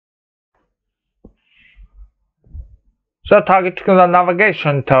So targeting the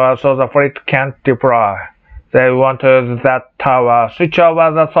navigation tower so the fleet can't deploy. They want that tower switch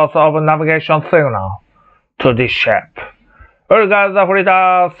over the source of navigation signal to this ship. We'll get the fleet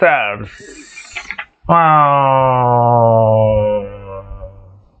ourselves.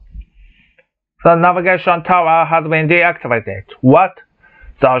 The navigation tower has been deactivated. What?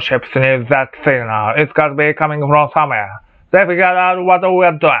 Those ships need that signal. It's got to be coming from somewhere. They figured out what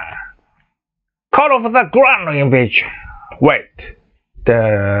we're doing. Call off the ground invasion. Wait.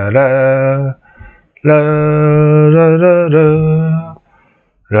 The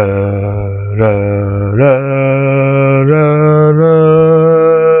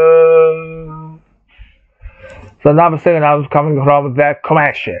nav signal is coming from the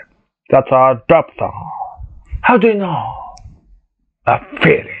command ship. That's our drop zone. How do you know? A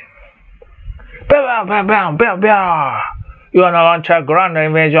feeling. You wanna launch a ground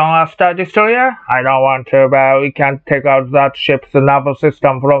invasion on a Star Destroyer? I don't want to, but we can't take out that ship's naval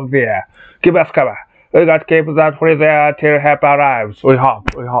system from there. Give us cover. We gotta keep that free there till help arrives. We hope.